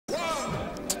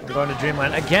We're going to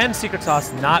Dreamland. Again, Secret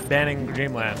Sauce not banning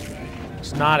Dreamland.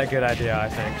 It's not a good idea, I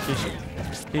think.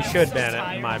 He should ban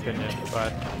it, in my opinion,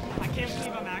 but... I can't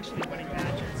believe I'm actually winning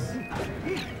matches.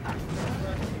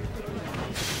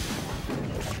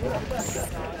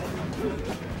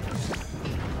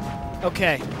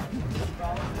 Okay.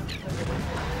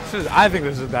 I think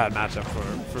this is a bad matchup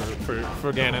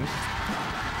for Ganon.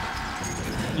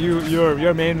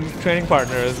 Your main training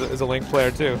partner is a Link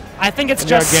player too. I think it's and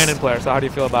just... you're a Ganon player, so how do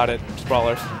you feel about it,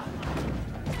 Sprawlers?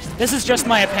 This is just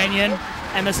my opinion,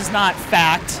 and this is not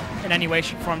fact in any way,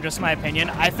 shape, or form, just my opinion.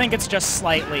 I think it's just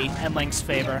slightly in Link's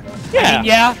favor. Yeah. I mean,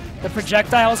 yeah, the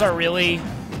projectiles are really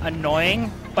annoying,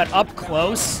 but up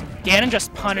close, Ganon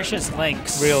just punishes Link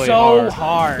really so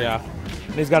hard. Yeah.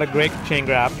 And he's got a great chain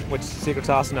grab, which Secret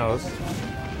Sauce knows.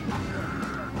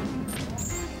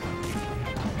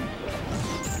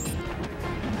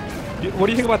 What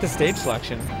do you think about the stage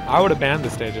selection? I would have banned the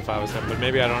stage if I was him, but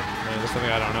maybe I don't. There's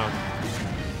something I don't know.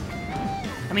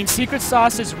 I mean, Secret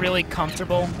Sauce is really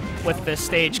comfortable with this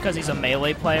stage because he's a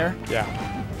melee player. Yeah.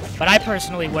 But I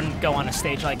personally wouldn't go on a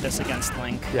stage like this against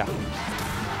Link. Yeah.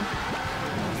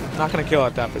 Not gonna kill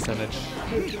at that percentage.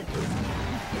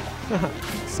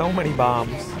 So many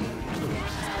bombs.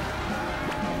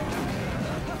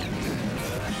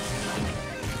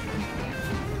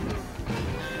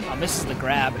 Oh, misses the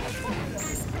grab.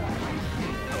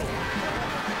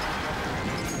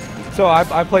 So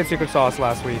I played Secret Sauce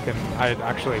last week, and I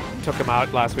actually took him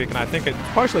out last week, and I think it's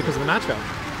partially because of the matchup.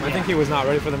 Yeah. I think he was not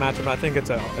ready for the matchup, and I think it's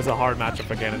a hard matchup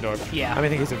for Ganondorf. Yeah. I mean, I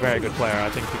think he's a very good player. I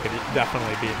think he could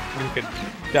definitely beat. He could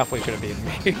definitely should have beaten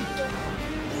me.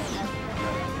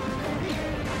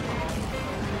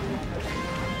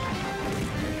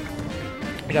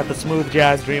 We got the Smooth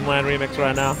Jazz Dreamland remix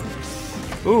right now.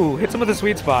 Ooh, hits him with a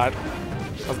sweet spot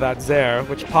of that Zair,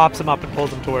 which pops him up and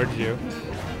pulls him towards you.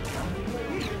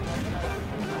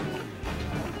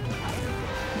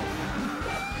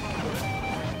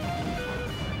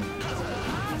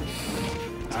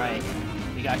 Alright,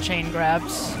 we got chain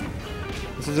grabs.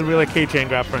 This is a really key chain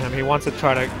grab for him. He wants to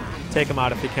try to take him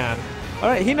out if he can. All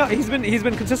right, he's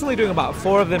been consistently doing about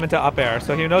 4 of them into up air,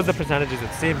 so he knows the percentages.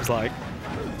 It seems like.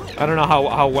 I don't know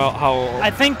how well.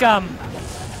 I think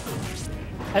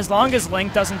as long as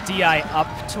Link doesn't DI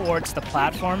up towards the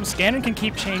platforms, Ganon can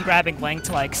keep chain grabbing Link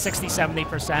to like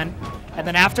 60-70%, and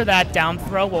then after that, down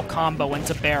throw will combo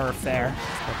into bear or fair.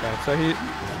 Okay, so he's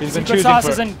been Secret choosing Sauce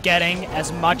for isn't getting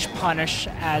as much punish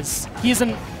as he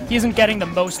isn't getting the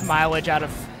most mileage out of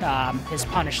his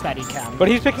punish that he can. But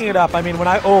he's picking it up. I mean, when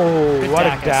what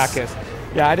a Dacus.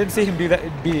 Yeah, I didn't see him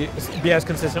be as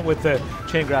consistent with the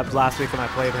chain grabs last week when I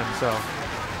played him. So,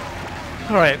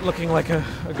 all right, looking like a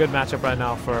good matchup right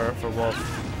now for Wolf.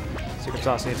 Secret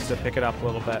Sauce needs to pick it up a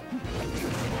little bit.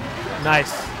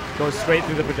 Nice, goes straight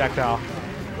through the projectile.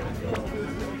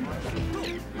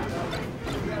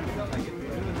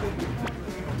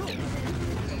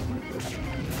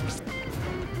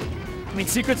 I mean,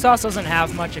 Secret Sauce doesn't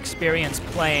have much experience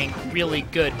playing really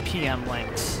good PM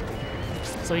Links.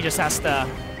 So he just has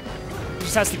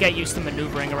to get used to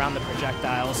maneuvering around the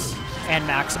projectiles and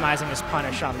maximizing his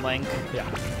punish on Link. Yeah.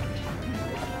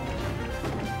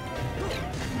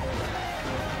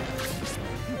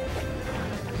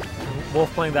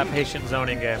 Wolf playing that patient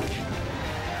zoning game.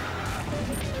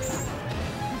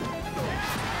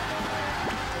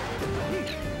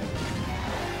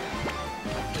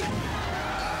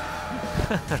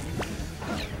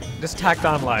 Just tacked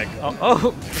on like,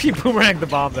 oh, he boomeranged the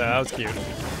bomb there. That was cute.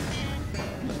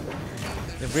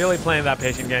 They're really playing that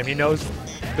patient game. He knows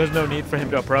there's no need for him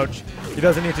to approach. He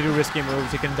doesn't need to do risky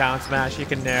moves. He can down smash, he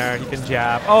can nair, he can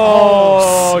jab.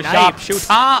 Oh, sharp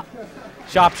shooter!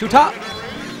 Sharp shooter!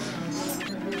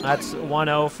 That's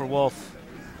 1-0 for Wolf.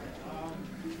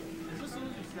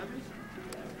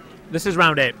 This is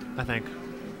round 8, I think.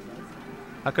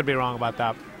 I could be wrong about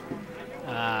that.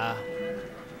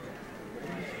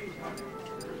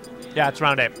 Yeah, it's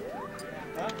round 8.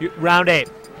 Round 8.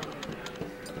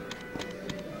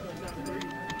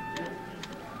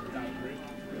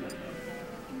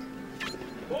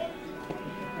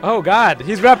 Oh God,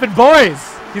 he's repping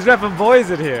boys. He's repping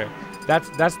boys in here.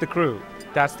 That's the crew.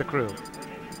 That's the crew.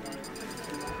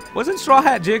 Wasn't Straw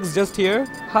Hat Jigs just here?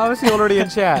 How is he already in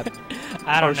chat?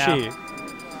 I don't know. She.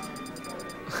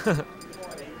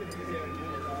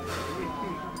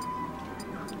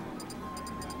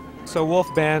 So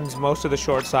Wolf bans most of the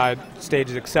short side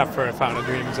stages except for Fountain of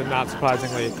Dreams, and not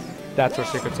surprisingly, that's where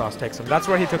Secret Sauce takes him. That's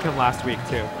where he took him last week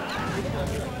too.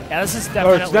 Yeah, this is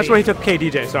definitely... Or that's where he took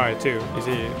KDJ, sorry, too.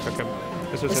 He took him.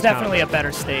 This was it's definitely a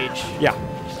better stage. Yeah.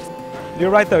 You're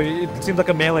right, though. It seems like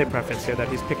a melee preference here, that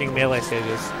he's picking melee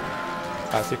stages.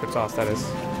 Secret Sauce, that is.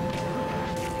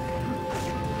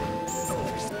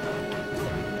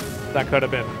 That could have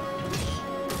been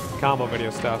combo video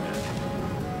stuff.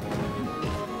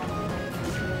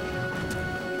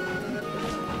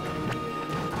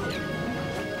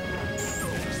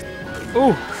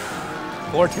 Ooh!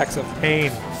 Vortex of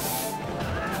pain.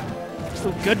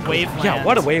 Ooh, good wave land. Yeah,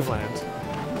 what a wave land.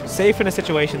 Safe in a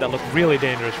situation that looked really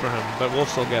dangerous for him, but Wolf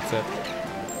still gets it.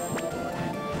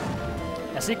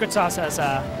 Yeah, Secret Sauce has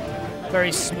a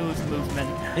very smooth movement.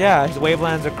 Yeah, his wave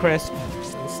lands are crisp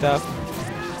and stuff.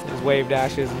 His wave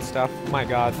dashes and stuff. My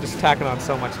god, just tacking on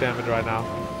so much damage right now.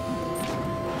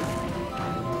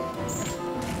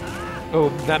 Oh,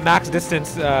 that max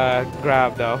distance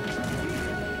grab though.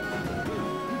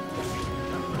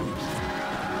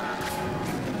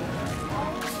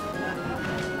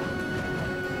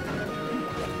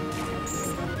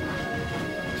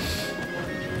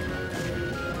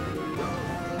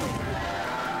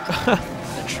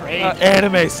 The trade.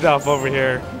 Anime stuff over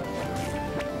here.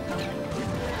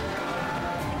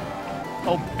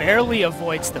 Oh, barely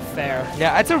avoids the fair.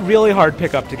 Yeah, it's a really hard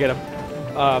pickup to get a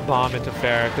bomb into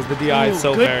fair because the DI is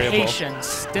so good variable.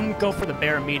 Patience. Didn't go for the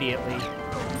bear immediately.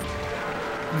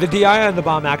 The DI on the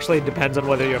bomb actually depends on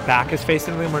whether your back is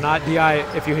facing them or not. DI,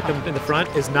 if you hit them in the front,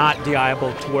 is not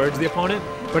DI-able towards the opponent,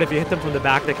 but if you hit them from the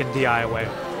back, they can DI away.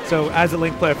 So as a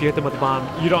Link player, if you hit them with the bomb,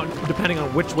 you don't, depending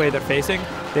on which way they're facing,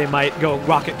 they might go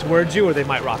rocket towards you or they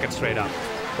might rocket straight up.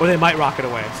 Or they might rocket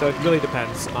away. So it really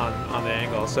depends on the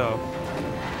angle. So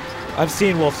I've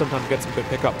seen Wolf sometimes get some good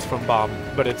pickups from bomb,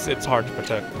 but it's hard to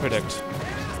predict.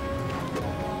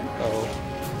 Oh.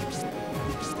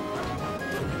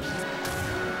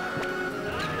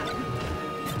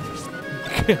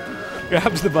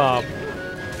 Grabs the bomb,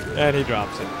 and he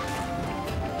drops it.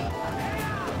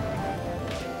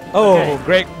 Oh,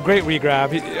 Okay. great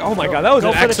re-grab. Oh my god, that was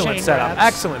Go an for the excellent chain setup.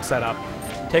 grabs. Excellent setup.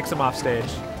 Takes him off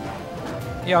stage.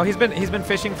 You know, he's been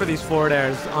fishing for these forward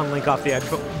airs on Link off the edge,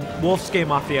 but Wolf's game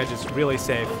off the edge is really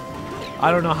safe.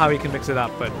 I don't know how he can mix it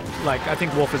up, but like I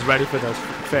think Wolf is ready for those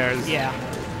fairs. Yeah.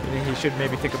 And he should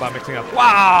maybe think about mixing up.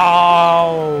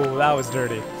 Wow, that was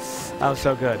dirty. That was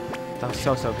so good. That was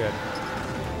so good.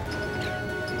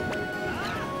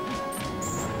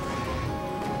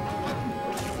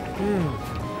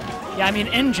 Yeah, I mean,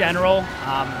 in general,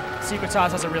 Secret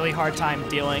Sauce has a really hard time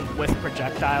dealing with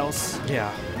projectiles. Yeah.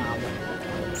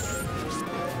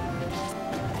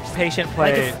 Patient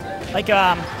play.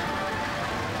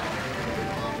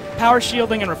 Power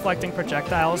shielding and reflecting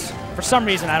projectiles. For some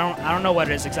reason, I don't know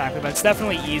what it is exactly, but it's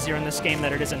definitely easier in this game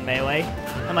than it is in Melee.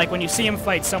 And like when you see him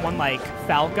fight someone like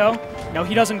Falco, no,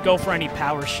 he doesn't go for any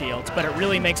power shields, but it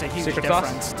really makes a huge Secret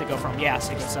difference Sauce? to go from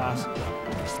Secret Sauce.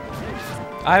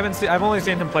 I've only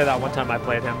seen him play that one time I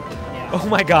played him. Yeah. Oh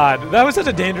my god, that was such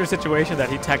a dangerous situation that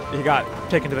he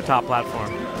got taken to the top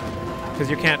platform. Because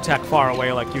you can't tech far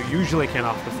away like you usually can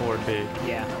off the forward B.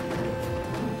 Yeah.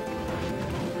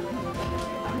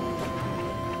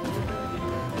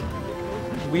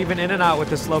 Weaving in and out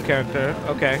with the slow character.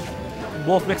 Okay.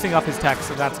 Wolf mixing up his tech,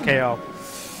 so that's KO.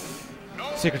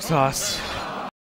 Secret Sauce.